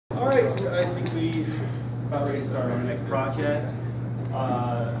All right, I think we about ready to start on our next project.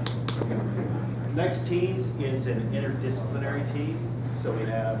 Next team is an interdisciplinary team. So we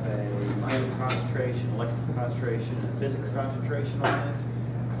have a mechanical concentration, electrical concentration, and a physics concentration on it.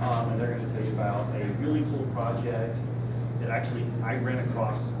 And they're going to tell you about a really cool project that actually I ran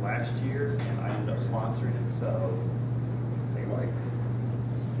across last year, and I ended up sponsoring it. So, hey, Mike.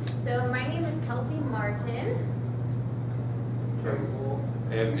 So my name is Kelsey Martin.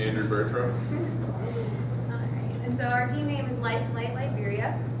 And Andrew Bertram. All right, and so our team name is Life Light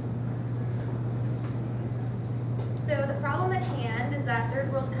Liberia. So the problem at hand is that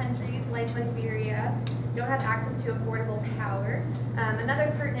third world countries like Liberia don't have access to affordable power.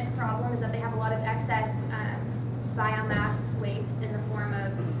 Another pertinent problem is that they have a lot of excess biomass waste in the form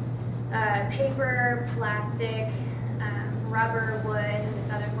of paper, plastic, rubber, wood, and just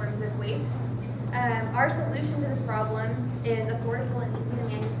other forms of waste. Our solution to this problem is affordable and easy to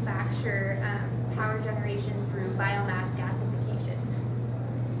manufacture power generation through biomass gasification.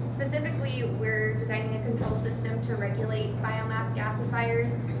 Specifically, we're designing a control system to regulate biomass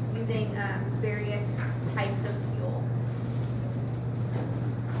gasifiers using various types of fuel.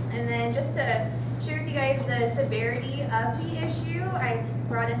 And then just to share with you guys the severity of the issue, I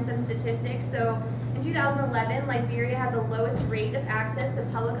brought in some statistics. So in 2011, Liberia had the lowest rate of access to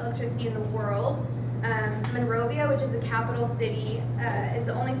public electricity in the world. Monrovia, which is the capital city, is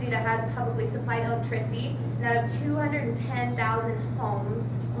the only city that has publicly supplied electricity. And out of 210,000 homes,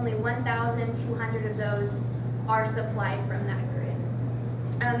 only 1,200 of those are supplied from that grid.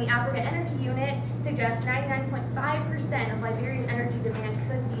 The Africa Energy Unit suggests 99.5% of Liberia's energy demand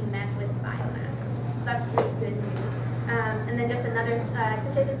could be met with biomass. So that's really good news. And then just another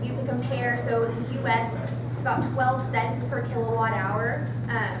statistic used to compare. So in the US, it's about 12 cents per kilowatt hour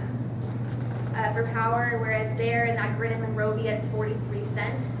for power, whereas there in that grid in Monrovia, it's 43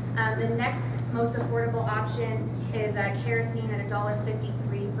 cents. The next most affordable option is kerosene at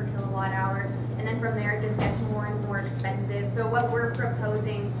 $1.53 per kilowatt hour. And then from there, it just gets more and more expensive. So what we're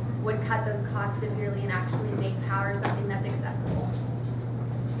proposing would cut those costs severely and actually make power something that's accessible.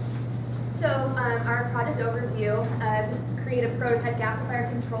 So our project overview, to create a prototype gasifier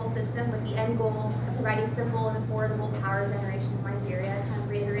control system with the end goal of providing simple and affordable power generation in Liberia, kind of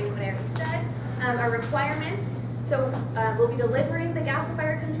reiterating what I already said. Our requirements, so we'll be delivering the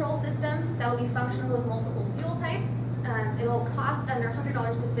gasifier control system that will be functional with multiple fuel types. It will cost under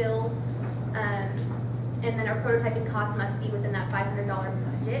 $100 to build, and then our prototyping cost must be within that $500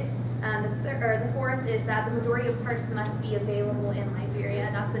 budget. The fourth is that the majority of parts must be available in Liberia.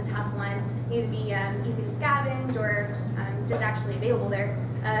 That's a tough one. Need to be easy to scavenge or just actually available there.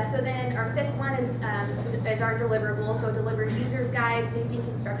 So then our fifth one is our deliverable. So deliver user's guide, safety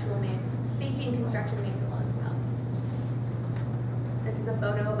and construction manual as well. This is a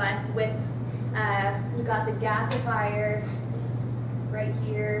photo of us with, we've got the gasifier right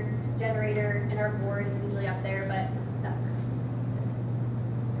here, generator, and our board is usually up there, but that's us.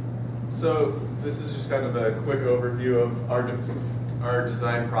 So this is just kind of a quick overview of our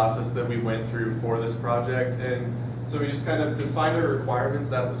design process that we went through for this project. And so we just kind of defined our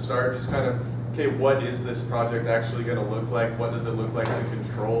requirements at the start, just kind of, okay, what is this project actually going to look like? What does it look like to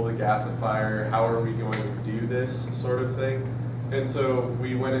control the gasifier? How are we going to do this sort of thing? And so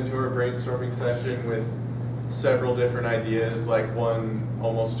we went into our brainstorming session with several different ideas, like one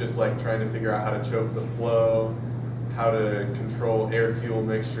almost just like trying to figure out how to choke the flow, how to control air-fuel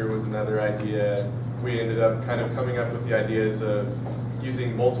mixture was another idea. We ended up kind of coming up with the ideas of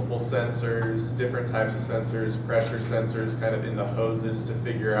using multiple sensors, different types of sensors, pressure sensors kind of in the hoses to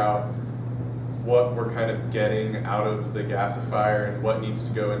figure out what we're kind of getting out of the gasifier and what needs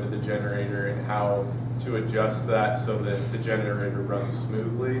to go into the generator and how to adjust that so that the generator runs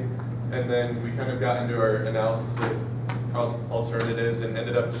smoothly. And then we kind of got into our analysis of alternatives and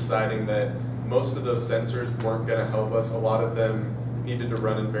ended up deciding that most of those sensors weren't going to help us. A lot of them needed to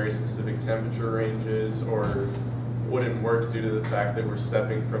run in very specific temperature ranges or wouldn't work due to the fact that we're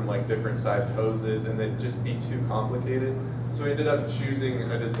stepping from like different sized hoses and they'd just be too complicated. So we ended up choosing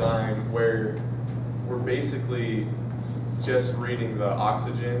a design where we're basically just reading the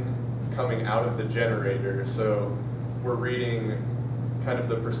oxygen coming out of the generator. So we're reading kind of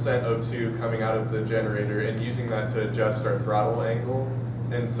the percent O2 coming out of the generator and using that to adjust our throttle angle.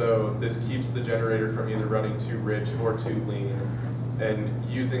 And so this keeps the generator from either running too rich or too lean. And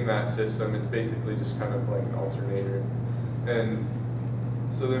using that system, it's basically just kind of like an alternator. And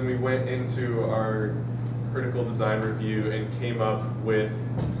so then we went into our critical design review and came up with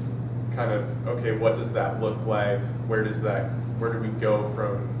kind of, okay, what does that look like? Where do we go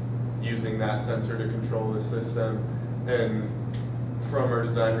from using that sensor to control the system? And from our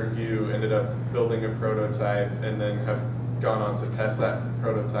design review, ended up building a prototype and then have gone on to test that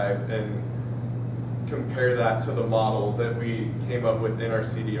prototype and compare that to the model that we came up with in our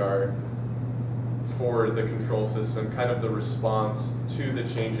CDR for the control system, kind of the response to the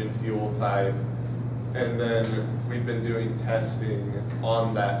change in fuel type. And then we've been doing testing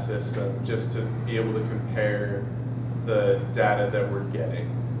on that system just to be able to compare the data that we're getting.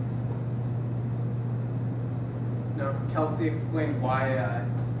 Now, Kelsey explained why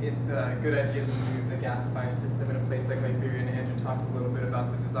it's a good idea to use a gasifier system in a place like Liberia, and Andrew talked a little bit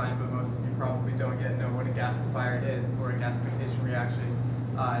about the design, but most of you probably don't yet know what a gasifier is or a gasification reaction.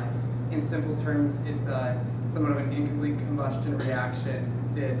 In simple terms, it's somewhat of an incomplete combustion reaction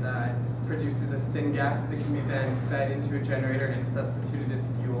that produces a syngas that can be then fed into a generator and substituted as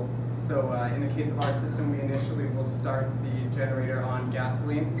fuel. So in the case of our system, we initially will start the generator on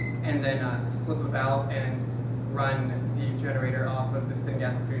gasoline and then flip a valve and run the generator off of the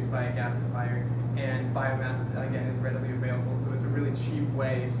syngas produced by a gasifier. And biomass, again, is readily available, so it's a really cheap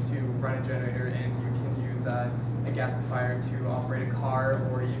way to run a generator, and you can use a gasifier to operate a car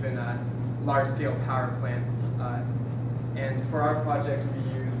or even large-scale power plants. And for our project,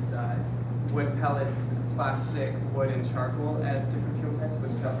 we used wood pellets, plastic, wood, and charcoal as different fuel types,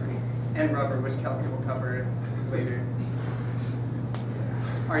 which Kelsey, and rubber, which Kelsey will cover later.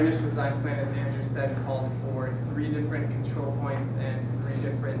 Our initial design plan, as Andrew said, called for 3 different control points and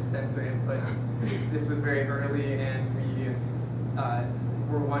 3 different sensor inputs. This was very early, and we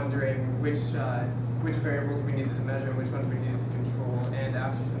were wondering which variables we needed to measure and which ones we needed to control. And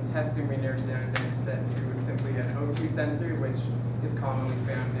after some testing, we narrowed it down, as Andrew said, to simply an O2 sensor, which is commonly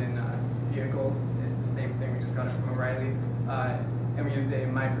found in vehicles. It's the same thing, we just got it from O'Reilly. And we used a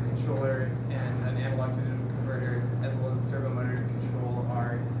microcontroller and an analog to digital converter, as well as a servo motor to control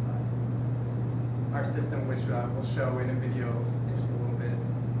our system, which we'll show in a video in just a little bit.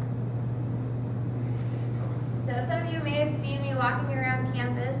 So some of you may have seen me walking around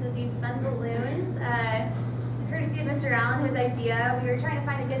campus with these fun balloons. Courtesy of Mr. Allen, his idea, we were trying to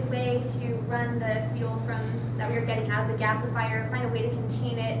find a good way to run the fuel that we were getting out of the gasifier, find a way to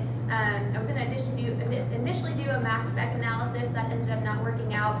contain it. I was going to initially do a mass spec analysis that ended up not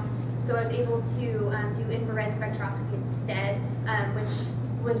working out, so I was able to do infrared spectroscopy instead, which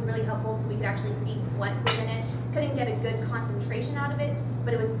was really helpful so we could actually see what was in it. Couldn't get a good concentration out of it,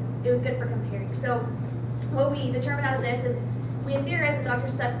 but it was good for comparing. So what we determined out of this is we had theorized with Dr.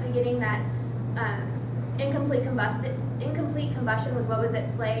 Stutz at the beginning that incomplete combustion was what was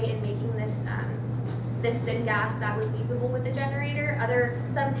at play in making this this syngas that was usable with the generator.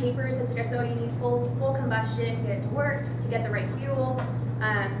 Some papers had suggested, oh, you need full combustion to get it to work, to get the right fuel.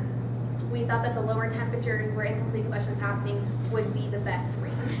 We thought that the lower temperatures where incomplete combustion is happening would be the best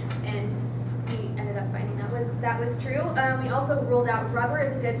range, and we ended up finding that was true. We also ruled out rubber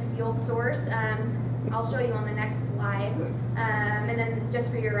as a good fuel source. I'll show you on the next slide. And then just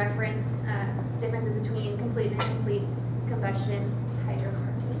for your reference, differences between complete and incomplete combustion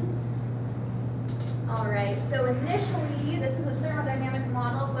hydrocarbons. All right, so initially, this is a thermodynamic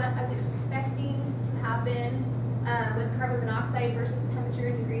model, but I was expecting to happen with carbon monoxide versus temperature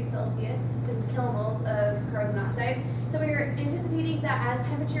in degrees Celsius. This is kilomoles of carbon monoxide. So we were anticipating that as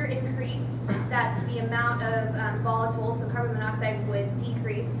temperature increased, that the amount of volatiles, so carbon monoxide, would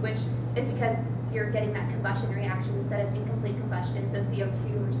decrease, which is because you're getting that combustion reaction instead of incomplete combustion, so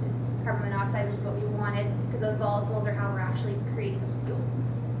CO2 versus carbon monoxide, which is what we wanted, because those volatiles are how we're actually creating the fuel.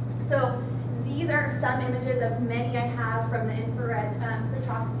 So these are some images of many I have from the infrared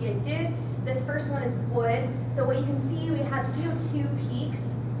spectroscopy I did. This first one is wood. So what you can see, we have CO2 peaks,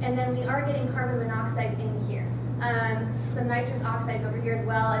 and then we are getting carbon monoxide in here. Some nitrous oxides over here as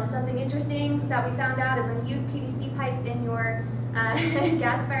well. And something interesting that we found out is when you use PVC pipes in your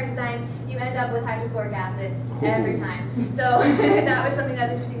gasifier design, you end up with hydrochloric acid every time. So that was something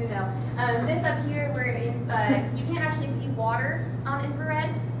that's interesting to know. This up here, where you can't actually see water on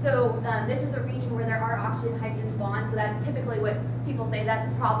infrared. So this is the region where there are oxygen-hydrogen bonds. So that's typically what people say that's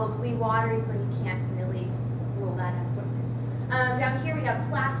probably water, even though you can't really rule that as what it is. Down here we have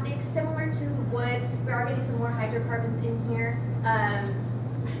plastics, similar to wood. We are getting some more hydrocarbons in here.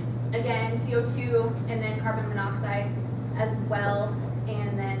 Again, CO2 and then carbon monoxide as well,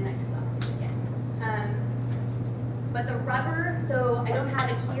 and then nitrous oxides again. But the rubber, so I don't have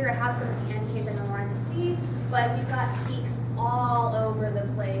it here. I have some at the end in case anyone wanted to see, but we've got peaks all over the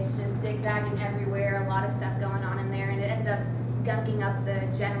place, just zigzagging everywhere, a lot of stuff going on in there, and it ended up gunking up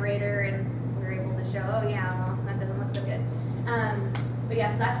the generator, and we were able to show, oh yeah, well, that doesn't look so good. But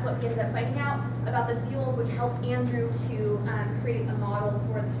yeah, so that's what we ended up finding out about the fuels, which helped Andrew to create a model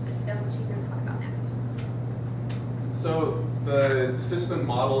for the system, which he's going to talk about next. So the system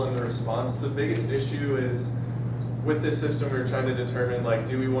model and the response, the biggest issue is with this system we're trying to determine, like,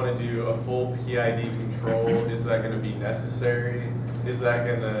 do we want to do a full PID control? Is that going to be necessary? Is that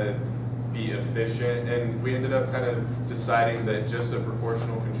going to be efficient? And we ended up kind of deciding that just a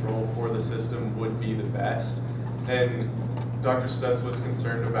proportional control for the system would be the best. And Dr. Stutz was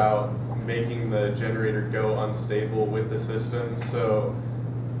concerned about making the generator go unstable with the system. So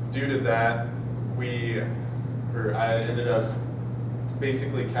due to that, I ended up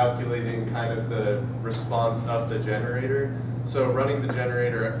basically calculating kind of the response of the generator. So running the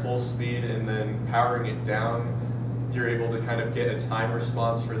generator at full speed and then powering it down, you're able to kind of get a time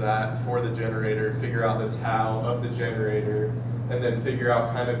response for that for the generator, figure out the tau of the generator, and then figure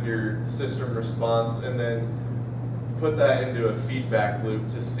out kind of your system response, and then put that into a feedback loop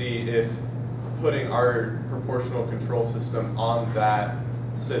to see if putting our proportional control system on that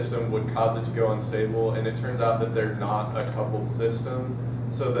system would cause it to go unstable. And it turns out that they're not a coupled system,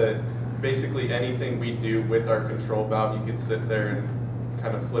 so that basically anything we do with our control valve, you could sit there and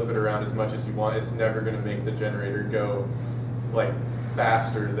kind of flip it around as much as you want. It's never going to make the generator go like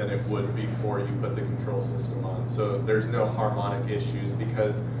faster than it would before you put the control system on. So there's no harmonic issues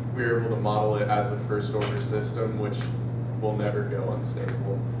because we were able to model it as a first order system, which will never go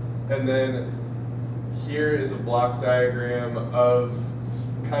unstable. And then here is a block diagram of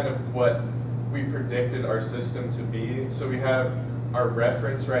kind of what we predicted our system to be. So we have our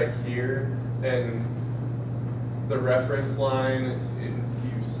reference right here, and the reference line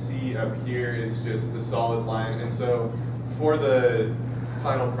you see up here is just the solid line. And so for the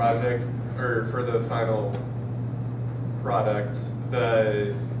final project, or for the final product,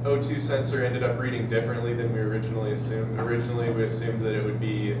 the O2 sensor ended up reading differently than we originally assumed. Originally we assumed that it would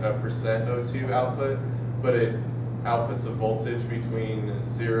be a percent O2 output, but it outputs a voltage between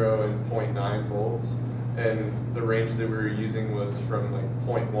 0 and 0.9 volts, and the range that we were using was from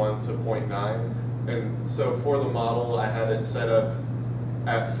like 0.1 to 0.9. And so for the model, I had it set up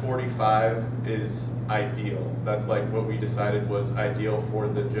at 45 is ideal. That's like what we decided was ideal for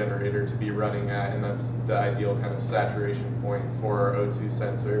the generator to be running at, and that's the ideal kind of saturation point for our O2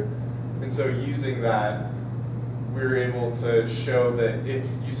 sensor. And so using that, we were able to show that if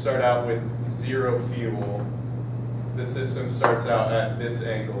you start out with 0 fuel, the system starts out at this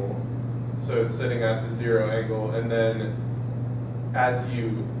angle, so it's sitting at the 0 angle, and then as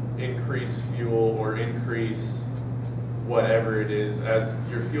you increase fuel or increase whatever it is, as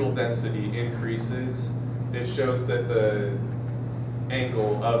your fuel density increases, it shows that the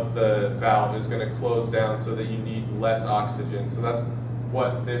angle of the valve is going to close down so that you need less oxygen. So that's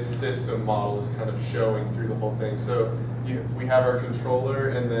what this system model is kind of showing through the whole thing. So we have our controller,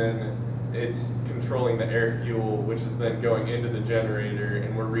 and then it's controlling the air fuel, which is then going into the generator,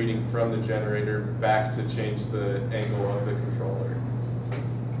 and we're reading from the generator back to change the angle of the controller.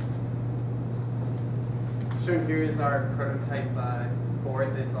 Shown here is our prototype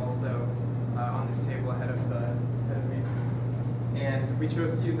board that's also on this table ahead of me. And we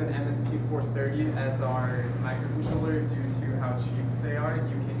chose to use an MSP430 as our microcontroller due to how cheap they are.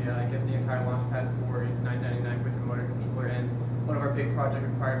 You can get the entire launchpad for $9.99 with the motor controller, and one of our big project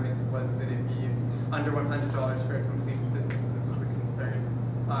requirements was that it be under $100 for a complete system, so this was a concern.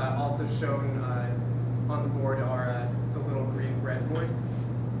 Also shown on the board are the little green breadboard.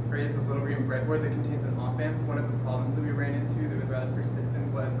 Is the little green breadboard that contains an op amp. One of the problems that we ran into that was rather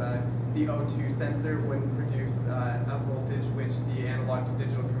persistent was the O2 sensor wouldn't produce a voltage which the analog to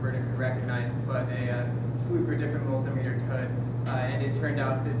digital converter could recognize, but a fluke or different multimeter could. And it turned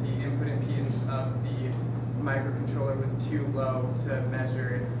out that the input impedance of the microcontroller was too low to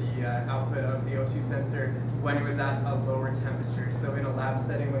measure the output of the O2 sensor when it was at a lower temperature. So in a lab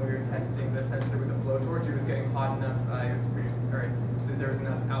setting, when we were testing the sensor with a blowtorch, it was getting hot enough, it was producing, there was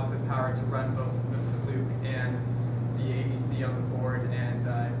enough output power to run both the fluke and the ADC on the board. And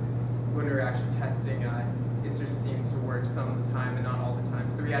when we were actually testing, it just seemed to work some of the time and not all the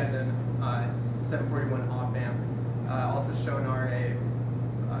time. So we added a 741 op amp. Also shown are a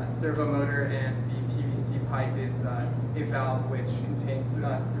servo motor, and the PVC pipe is a valve which contains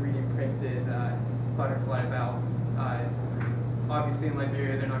 3D printed butterfly valve. Obviously in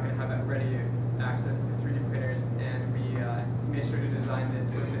Liberia they're not going to have ready access to 3D printers, and we made sure to design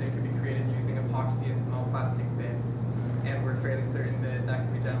this so that it could be created using epoxy and small plastic bits. And we're fairly certain that that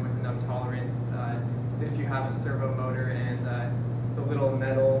can be done with enough tolerance that if you have a servo motor and the little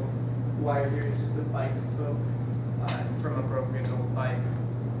metal wire here is just a bike spoke from a broken old bike.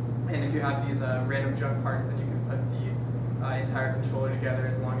 And if you have these random junk parts, then you can put the entire controller together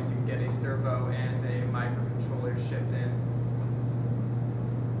as long as you can get a servo and a microcontroller shipped in.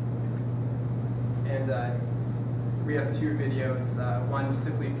 And we have two videos. One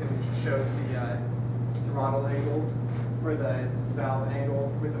simply shows the throttle angle, or the valve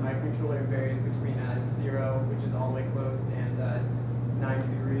angle with the microcontroller varies between 0, which is all the way closed, and 90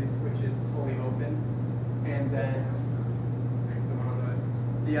 degrees, which is fully open. And then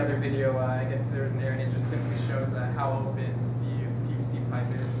the other video, I guess there was an error, and it just simply shows how open the PVC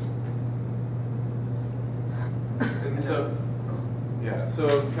pipe is. And so, yeah, so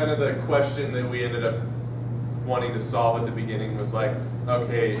kind of the question that we ended up wanting to solve at the beginning was like,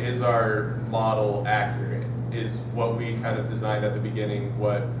 okay, is our model accurate? Is what we kind of designed at the beginning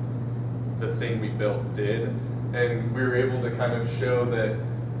what the thing we built did? And we were able to kind of show that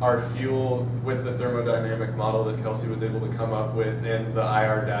our fuel, with the thermodynamic model that Kelsey was able to come up with and the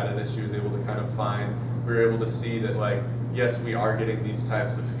IR data that she was able to kind of find, we were able to see that, like, yes, we are getting these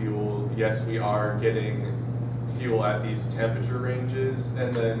types of fuel. Yes, we are getting fuel at these temperature ranges.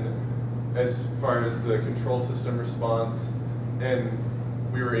 And then as far as the control system response, and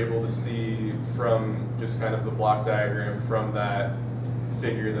we were able to see from just kind of the block diagram from that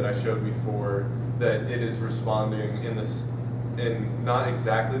figure that I showed before that it is responding in not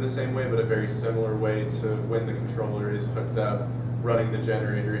exactly the same way, but a very similar way to when the controller is hooked up running the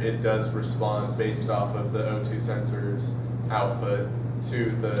generator. It does respond based off of the O2 sensor's output to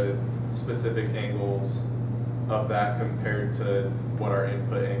the specific angles of that compared to what our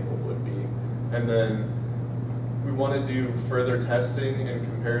input angle would be. And then we want to do further testing and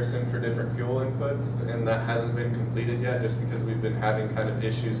comparison for different fuel inputs, and that hasn't been completed yet just because we've been having kind of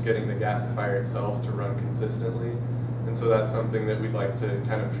issues getting the gasifier itself to run consistently. And so that's something that we'd like to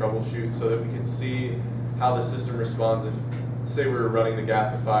kind of troubleshoot so that we can see how the system responds if, say, we were running the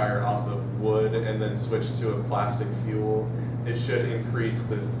gasifier off of wood and then switch to a plastic fuel. It should increase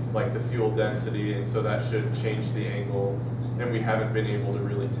the fuel density, and so that should change the angle, and we haven't been able to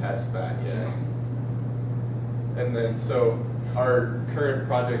really test that yet. And then, so our current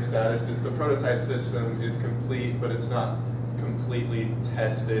project status is the prototype system is complete, but it's not completely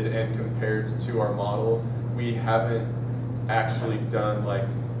tested and compared to our model. We haven't actually done like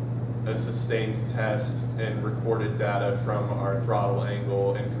a sustained test and recorded data from our throttle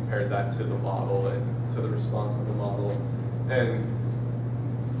angle and compared that to the model and to the response of the model. And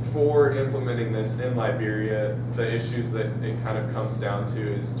for implementing this in Liberia, the issues that it kind of comes down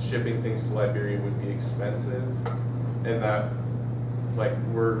to is shipping things to Liberia would be expensive, and that, like,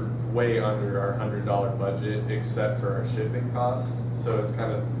 we're way under our $100 budget except for our shipping costs. So it's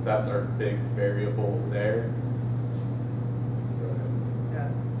kind of, that's our big variable there. Yeah,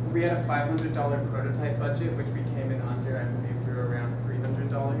 we had a $500 prototype budget, which we came in under. I believe we were around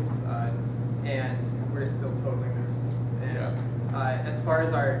 $300, and we're still totaling the receipts. And yeah. As far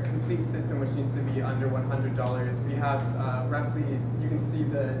as our complete system, which needs to be under $100, we have roughly, you can see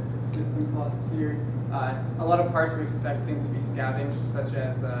the system cost here. A lot of parts we're expecting to be scavenged, such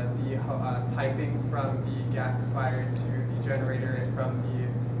as the piping from the gasifier to the generator and from the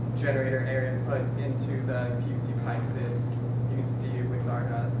generator air input into the PVC pipe that you can see with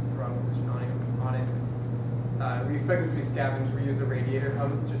our throttle position on it. We expect this to be scavenged. We use a radiator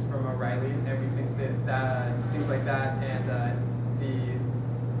hose just from O'Reilly, and we think that things like that and the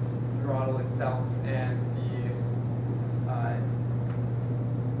throttle itself and the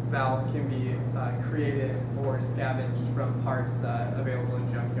valve can be created or scavenged from parts available in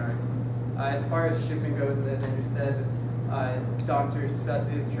junkyards. As far as shipping goes, as Andrew said, Dr. Stutz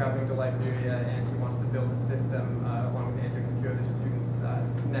is traveling to Liberia and he wants to build a system along with Andrew and a few other students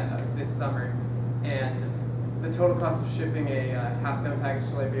this summer. And the total cost of shipping a half-pound package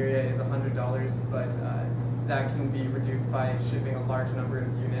to Liberia is $100, but that can be reduced by shipping a large number of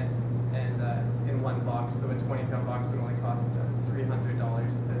units and in one box. So a 20-pound box would only cost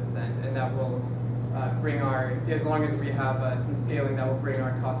 $300 to send, and that will bring our, as long as we have some scaling, that will bring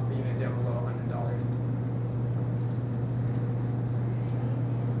our cost per unit down below $100.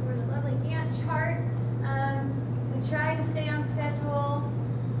 For the lovely Gantt chart, we tried to stay on schedule.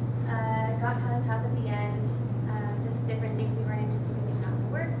 Got kind of tough at the end. Just different things we weren't anticipating not to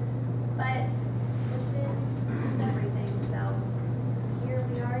work, but this is everything. So here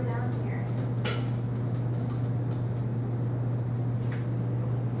we are down here.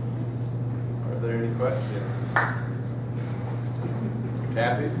 Are there any questions?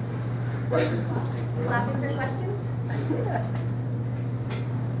 Cassie? Questions? Laughing for questions?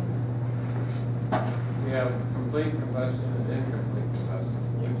 We have complete combustion and incomplete combustion.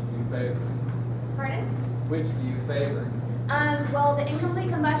 Yes. Which do you favor? Pardon? Which do you favor? Well, the incomplete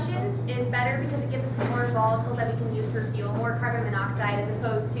combustion is better because it gives us more volatiles that we can use for fuel, more carbon monoxide as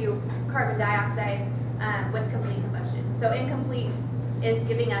opposed to carbon dioxide with complete combustion. So incomplete is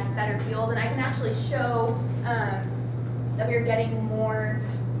giving us better fuels, and I can actually show that we're getting more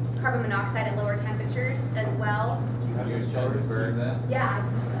carbon monoxide at lower temperatures as well. Have you tried to burn that? Yeah, I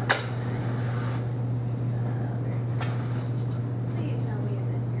can do that. Please tell me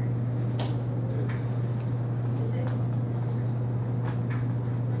it's in here. Is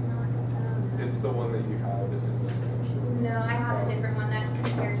it? It's the one that you have, is in this section. No, I have a different one that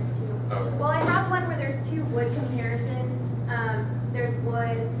compares to. Okay. Well, I have one where there's two wood comparisons. There's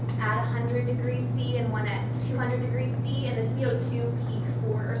wood at 100 degrees C and one at 200 degrees C, and the CO2 peak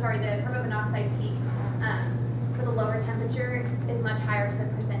the carbon monoxide peak for the lower temperature is much higher for the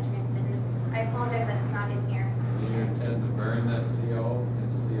percent transmitters. I apologize that it's not in here. Do you intend to burn that CO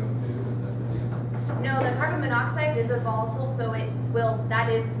into CO2? Is that the deal? No, the carbon monoxide is a volatile, so that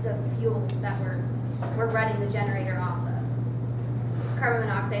is the fuel that we're running the generator off of. Carbon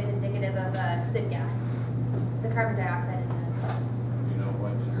monoxide is indicative of syngas. The carbon dioxide is not as well. Do you know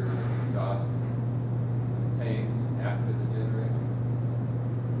what your exhaust contains after the generator?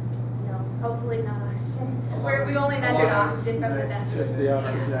 No, hopefully not oxygen. We only measured oxygen from the ventilator. Just the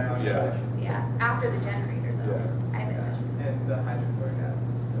oxygen. Yeah. Yeah, after the generator though. Yeah. I haven't measured. And the hydrochloric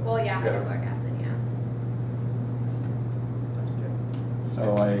acid. Well, yeah, Yeah. hydrochloric acid, yeah.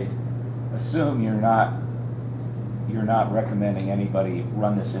 So I assume you're not recommending anybody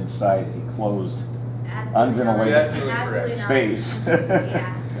run this inside a closed Absolutely not. Unventilated. Definitely Absolutely correct. not. space.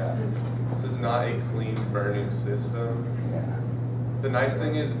 Yeah. Yeah. This is not a clean burning system. Yeah. The nice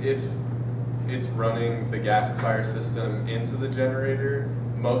thing is if it's running the gasifier system into the generator,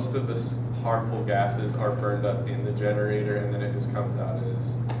 most of the harmful gases are burned up in the generator and then it just comes out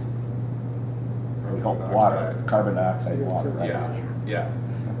as We hope carbon water, monoxide. carbon dioxide water, right? Yeah, yeah.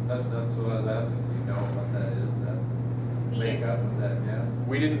 That's what I was asking. Do you know what that is? That makeup of that gas?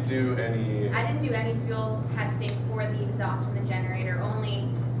 We didn't do any, I didn't do any fuel testing for the exhaust from the generator, only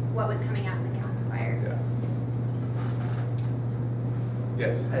what was coming out of the gasifier. yeah.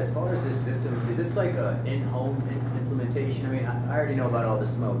 Yes. As far as this system, is this like a in-home implementation? I mean, I already know about all the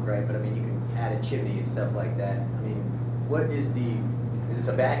smoke, right? But I mean, you can add a chimney and stuff like that. I mean, is this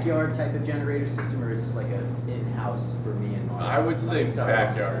a backyard type of generator system, or is this like a in-house for me and mine? I would say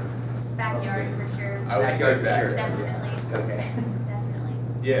backyard. Backyard for sure. I would say Backyard for sure. backyard. Definitely, Okay. definitely.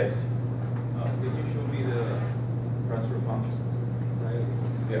 Yes. Did you show me the transfer function? Right?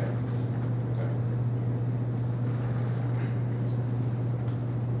 Yeah.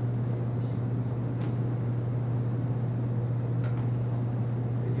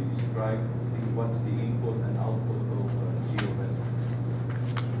 Can you describe what's the input and output of GeoVest?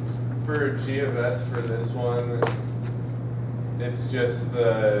 For GeoVest for this one, it's just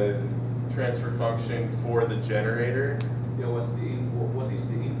the transfer function for the generator. Yeah, what's the input? What is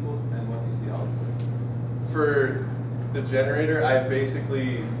the input and what is the output? For the generator, I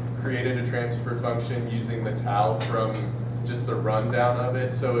basically created a transfer function using the tau from just the rundown of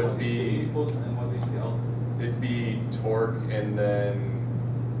it. So it'd What is the be input and what is the output? it'd be torque and then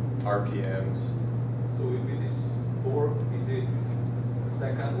RPMs. So if it is torque, is it a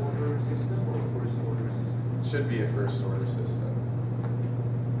second order system or a first order system? Should be a first order system.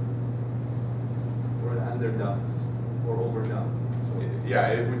 Or an underdamped system or overdamped? So Yeah,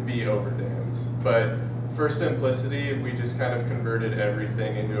 it would be overdammed. But for simplicity, we just kind of converted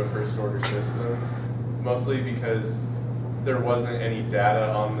everything into a first order system, mostly because there wasn't any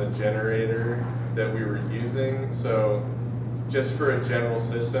data on the generator that we were using. So just for a general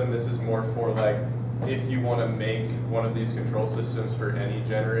system, this is more for like, if you want to make one of these control systems for any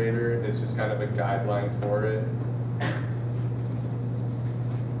generator, it's just kind of a guideline for it.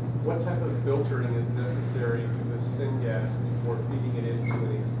 What type of filtering is necessary for the syngas before feeding it into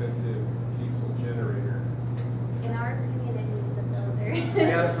an expensive diesel generator? In our opinion, it needs a filter. We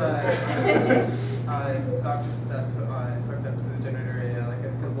have Dr. Stats hooked up to the generator like a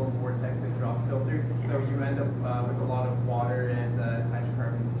simple vortex and drop filter. So you end up with a lot of water and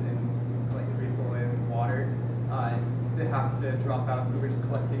hydrocarbons in like greasel and water that have to drop out. So we're just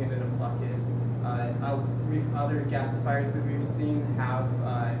collecting it in a bucket. Other gasifiers that we've seen have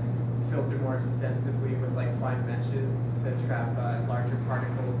filtered more extensively with like fine meshes to trap larger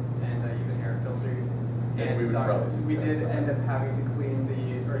particles and even air filters. And we would probably we suggest did that. end up having to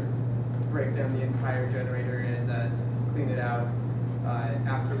break down the entire generator and clean it out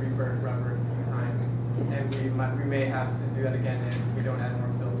after we burned rubber a few times. And we may have to do that again if we don't add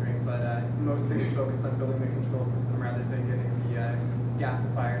more filtering. But mostly we focused on building the control system rather than getting the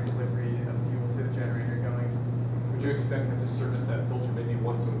gasifier delivery of fuel to the generator going. Would you expect him to service that filter maybe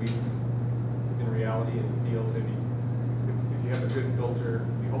once a week in reality in the field? Maybe if you have a good filter,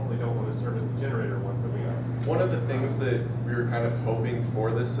 you hopefully don't want to service the generator once a week. One of the things that we were kind of hoping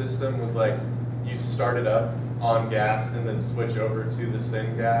for this system was like, you start it up on gas and then switch over to the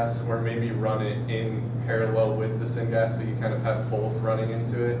syngas, or maybe run it in parallel with the syngas, so you kind of have both running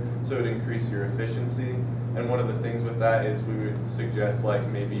into it, so it would increase your efficiency. And one of the things with that is we would suggest like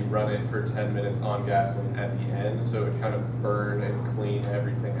maybe run it for 10 minutes on gasoline at the end, so it kind of burn and clean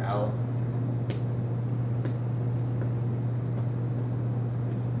everything out.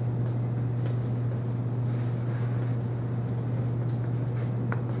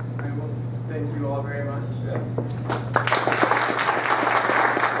 All right, well, thank you all very much. Yeah.